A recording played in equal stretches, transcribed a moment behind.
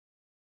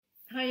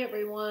Hi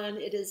everyone,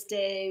 it is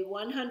day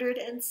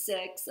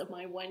 106 of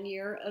my 1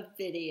 year of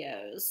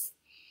videos.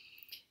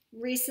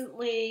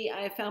 Recently,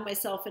 I found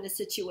myself in a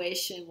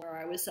situation where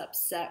I was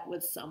upset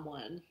with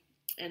someone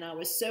and I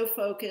was so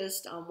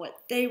focused on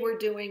what they were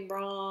doing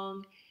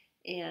wrong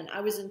and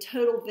I was in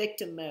total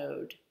victim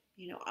mode.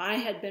 I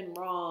had been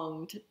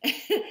wronged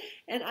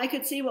and I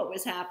could see what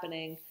was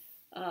happening.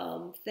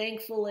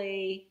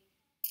 Thankfully,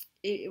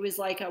 it was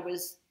like I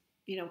was,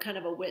 kind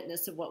of a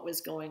witness of what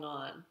was going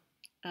on.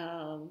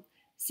 Um,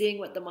 Seeing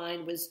what the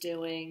mind was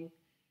doing.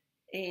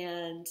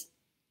 And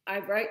I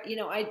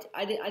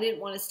didn't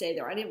want to stay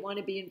there. I didn't want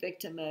to be in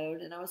victim mode.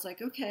 And I was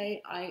like,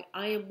 okay, I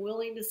am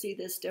willing to see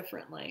this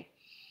differently.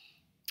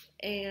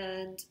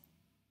 And,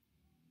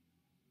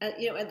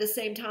 at the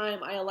same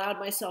time, I allowed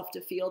myself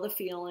to feel the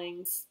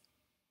feelings,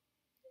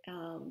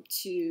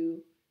 to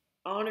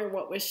honor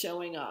what was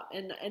showing up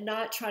and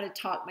not try to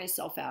talk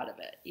myself out of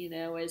it.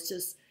 It's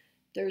just,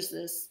 there's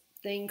this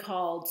thing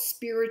called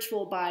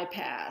spiritual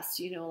bypass,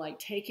 like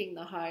taking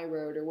the high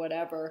road or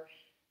whatever,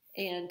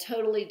 and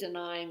totally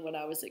denying what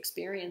I was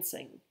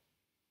experiencing.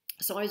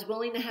 So I was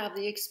willing to have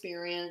the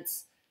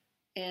experience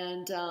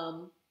and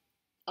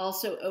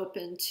also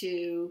open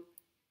to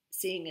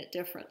seeing it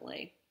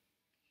differently.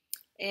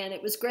 And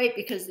it was great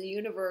because the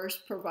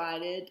universe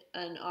provided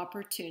an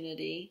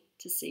opportunity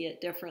to see it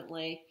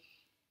differently.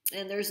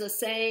 And there's a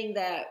saying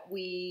that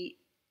we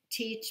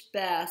teach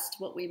best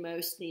what we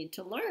most need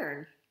to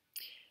learn.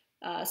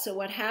 So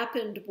what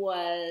happened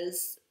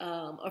was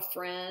a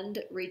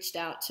friend reached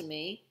out to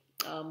me.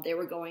 They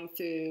were going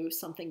through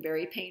something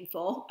very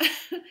painful,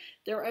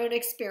 their own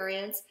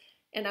experience,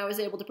 and I was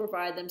able to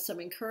provide them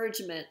some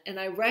encouragement. And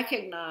I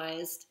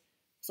recognized,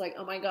 it's like,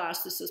 oh my gosh,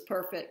 this is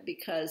perfect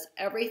because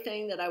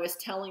everything that I was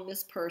telling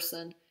this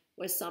person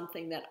was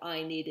something that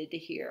I needed to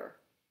hear.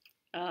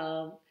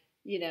 So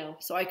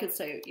I could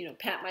say,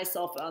 pat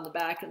myself on the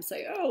back and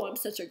say, oh, I'm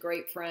such a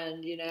great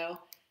friend,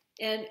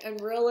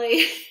 and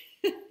really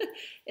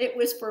it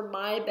was for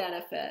my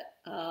benefit.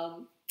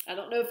 I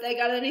don't know if they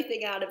got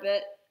anything out of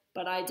it,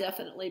 but I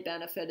definitely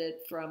benefited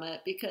from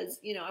it because,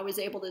 I was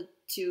able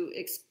to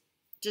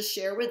just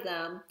share with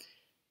them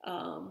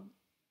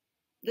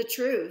the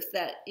truth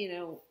that,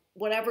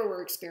 whatever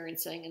we're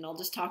experiencing, and I'll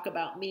just talk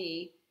about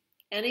me,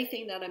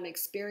 anything that I'm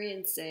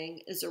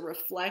experiencing is a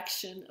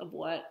reflection of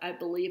what I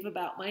believe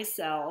about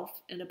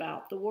myself and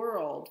about the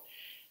world.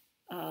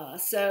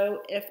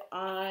 So if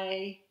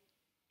I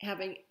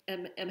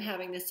am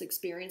having this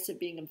experience of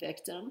being a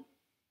victim,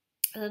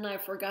 and then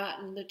I've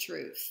forgotten the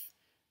truth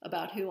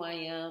about who I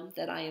am,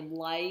 that I am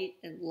light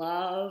and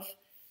love,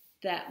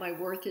 that my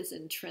worth is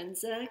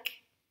intrinsic,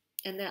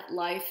 and that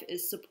life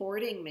is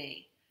supporting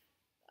me.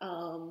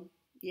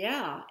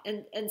 Yeah,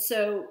 and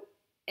so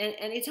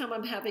anytime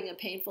I'm having a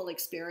painful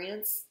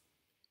experience,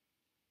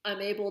 I'm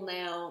able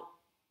now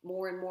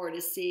more and more to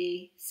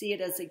see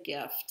it as a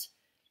gift.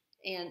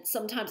 And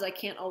sometimes I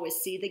can't always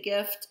see the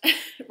gift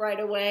right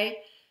away,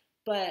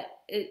 but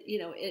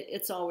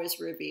it's always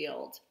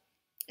revealed.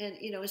 And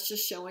it's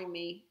just showing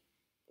me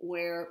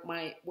where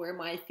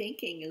my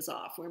thinking is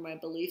off, where my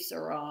beliefs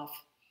are off.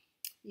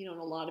 And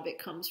a lot of it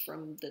comes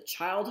from the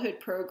childhood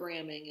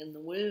programming and the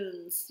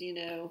wounds,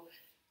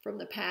 from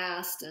the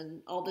past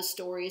and all the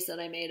stories that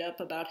I made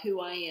up about who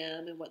I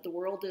am and what the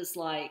world is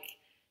like.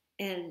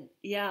 And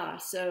yeah,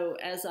 so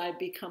as I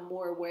become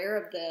more aware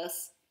of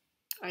this,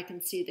 I can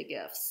see the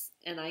gifts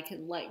and I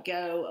can let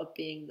go of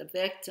being the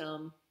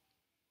victim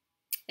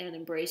and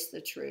embrace the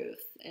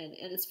truth. And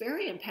it's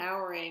very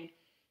empowering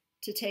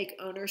to take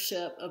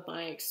ownership of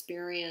my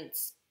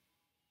experience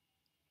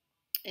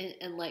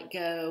and let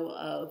go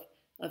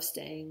of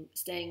staying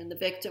in the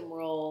victim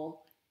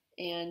role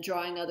and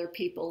drawing other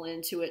people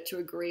into it to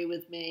agree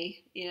with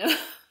me.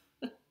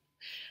 I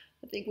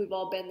think we've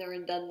all been there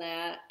and done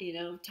that,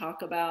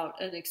 talk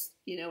about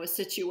a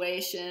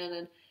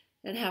situation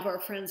and have our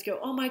friends go,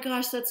 oh my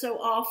gosh, that's so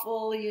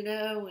awful,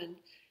 and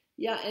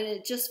yeah, and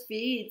it just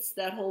feeds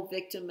that whole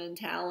victim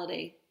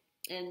mentality.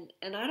 And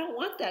I don't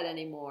want that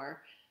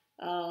anymore.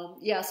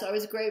 Yeah, so I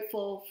was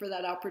grateful for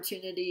that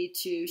opportunity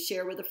to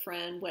share with a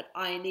friend what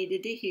I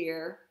needed to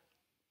hear.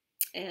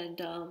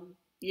 And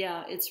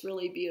yeah, it's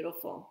really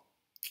beautiful.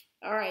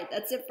 All right,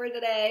 that's it for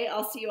today.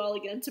 I'll see you all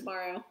again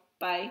tomorrow.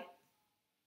 Bye.